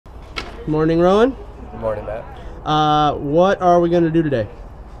Morning, Rowan. Good morning, Matt. What are we going to do today?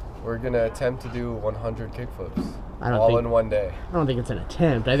 We're going to attempt to do 100 kickflips in one day. I don't think it's an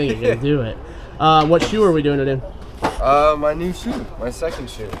attempt. I think you're going to do it. What shoe are we doing it in? My new shoe, my second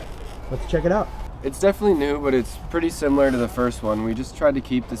shoe. Let's check it out. It's definitely new, but it's pretty similar to the first one. We just tried to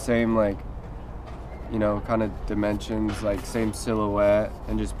keep the same, like, you know, kind of dimensions, like same silhouette,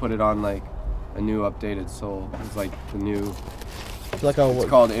 and just put it on like a new updated sole. It's like the new, it's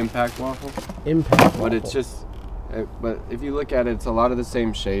called Impact Waffle. Impact Waffle. But it's just, but if you look at it, it's a lot of the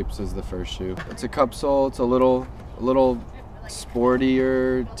same shapes as the first shoe. It's a cup sole. It's a little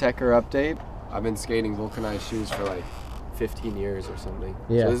sportier, techer update. I've been skating vulcanized shoes for like 15 years or something.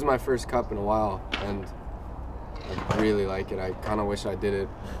 Yeah. So this is my first cup in a while, and I really like it. I kind of wish I did it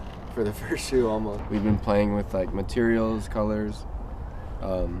for the first shoe almost. We've been playing with like materials, colors.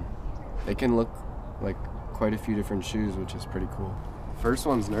 They can look like quite a few different shoes, which is pretty cool. First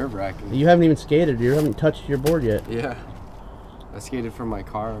one's nerve-wracking. You haven't even skated. You haven't touched your board yet. Yeah. I skated from my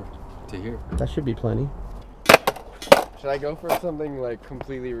car to here. That should be plenty. Should I go for something like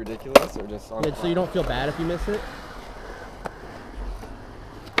completely ridiculous or just on so you don't feel bad if you miss it?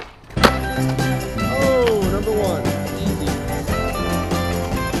 Oh, number one. Easy.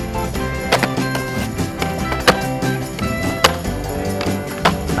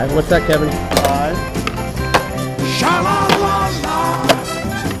 All right, what's that, Kevin? 5. Sha-la-la-la.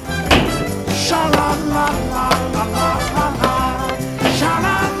 Sha-la-la-la-la-la-la-la.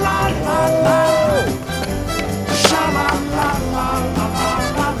 Sha-la-la-la-la.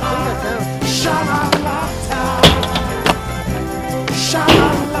 Sha-la-la-la-la-la-la. Sha-la-la-ta.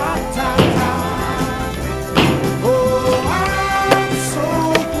 Sha-la-la-ta. Oh, I'm so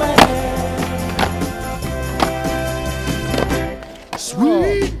glad.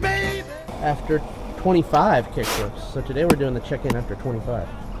 Sweet baby. After 25 kickflips. So today we're doing the check-in after 25.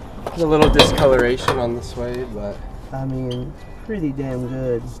 There's a little discoloration on the suede, but I mean, pretty damn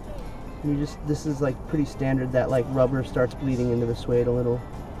good. This is like pretty standard that like rubber starts bleeding into the suede a little.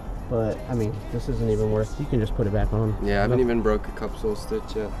 But I mean, this isn't even worth, you can just put it back on. yeah, I haven't even broke a cup sole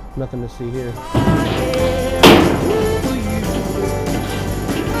stitch yet. Nothing to see here.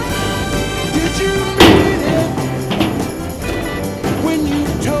 Did you mean it when you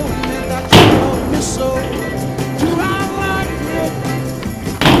told me that you loved me so? Do I like it?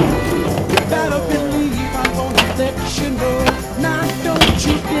 You better believe I'm gonna let you know. Now don't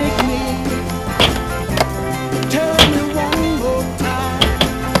you dig me? Tell me one more time.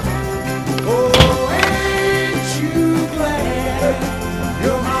 Oh, ain't you glad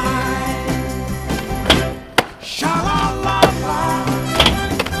you're mine? Sha-la-la-la.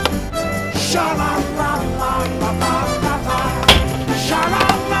 Sha-la-la-la-la-la-la-la.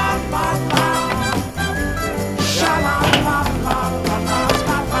 Sha-la-la-la-la.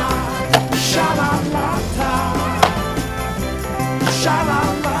 Sha-la-la-la-la-la-la. Sha-la-la-ta.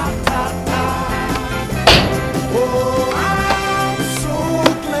 Sha-la-la-ta-ta. Oh, I'm so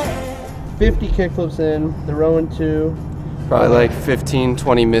glad. 50 kickflips in, the Rowan 2. Probably like 15,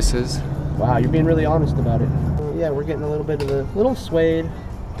 20 misses. Wow, you're being really honest about it. Yeah, we're getting a little bit of the little suede,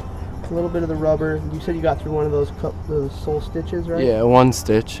 a little bit of the rubber. You said you got through one of those sole stitches, right? Yeah, one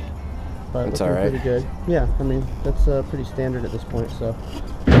stitch. But That's looking all right. pretty good. Yeah, I mean, that's pretty standard at this point. So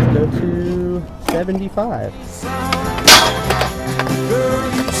let's go to 75. Girl,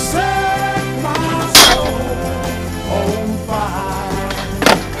 you set my soul on fire.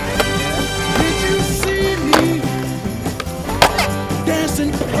 Did you see me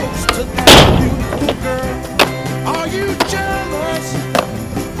dancing close to that beautiful girl? Are you jealous?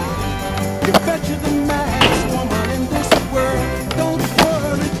 You bet you're the maddest woman in this world. Don't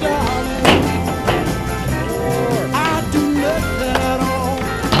worry, darling. I do nothing at all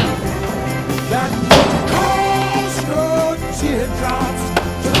that would cause your teardrops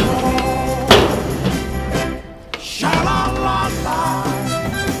to fall. Sha-la-la-la.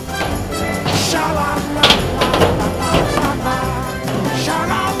 Sha-la-la-la-la-la-la.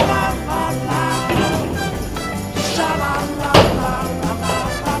 Sha-la-la-la-la.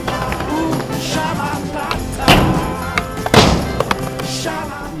 Sha-la-la-la-la-la-la. Ooh, sha-la-la-la.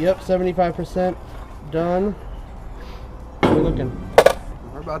 Sha-la. Yep, 75% done. How are we looking?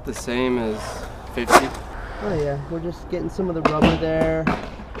 We're about the same as 50. Oh yeah, we're just getting some of the rubber there,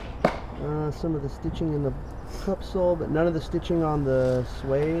 some of the stitching in the cup sole, but none of the stitching on the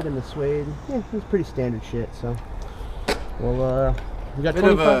suede. And the suede, yeah, it's pretty standard shit. So, well, we got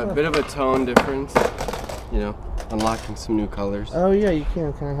Bit of a tone difference, you know, unlocking some new colors. Oh yeah, you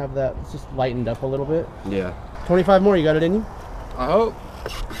can kind of have that. It's just lightened up a little bit. Yeah. 25 more. You got it in you? I hope.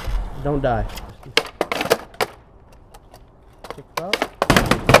 Don't die. Kick up.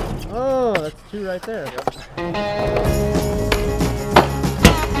 Oh. Oh, that's 2 right there.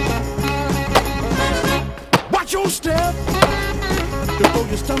 Watch your step before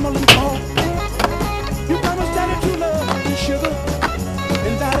you stumble and fall. You promised daddy true love and sugar,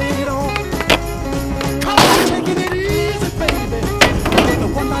 and that ain't all. Come on, taking it easy, baby. It's a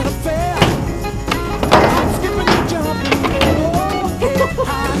one-night affair. I'm skipping and jumping. Oh, get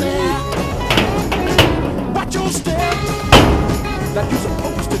high now. Watch your step like you're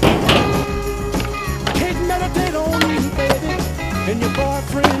supposed to do. I can't meditate on you, baby, and your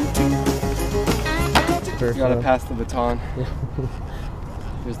boyfriend too. You gotta pass the baton.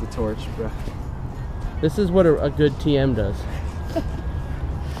 Here's the torch, bro. This is what a good TM does.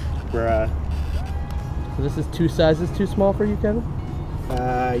 Bruh. So this is 2 sizes too small for you, Kevin?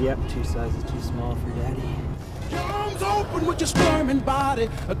 Yep, 2 sizes too small for daddy. Your arms open with your squirming body,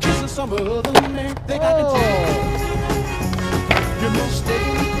 a kiss of some other man. Think I can take your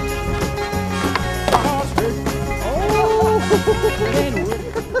mistake. My heart's hurting. Oh, it ain't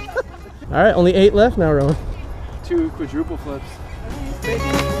working. All right, only 8 left now, Rowan. 2 quadruple flips. My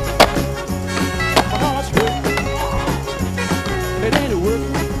heart's hurting. It ain't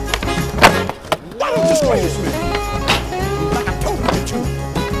working. Why don't you squeeze me like I told you to?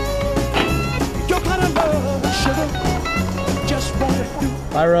 Your kind of love, sugar, just won't do.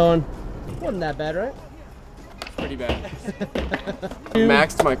 Bye, Rowan. Wasn't that bad, right? Pretty bad.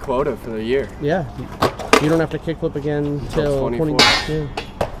 Maxed my quota for the year. Yeah. You don't have to kickflip again until 24. 22.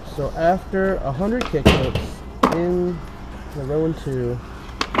 So after 100 kickflips in the Rowan 2.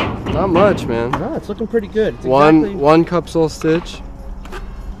 Not much, man. No, it's looking pretty good. It's One cup sole stitch.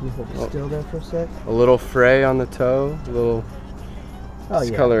 You hold it still there for a sec. A little fray on the toe. A little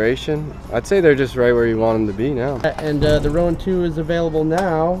discoloration. I'd say they're just right where you want them to be now. And the Rowan 2 is available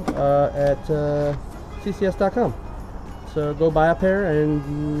now at ccs.com. So go buy a pair and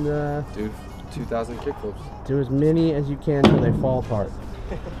Do 2,000 kickflips. do as many as you can until they fall apart.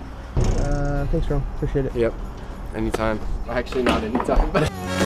 Thanks, Ron. Appreciate it. Yep. Anytime. Actually, not anytime, but.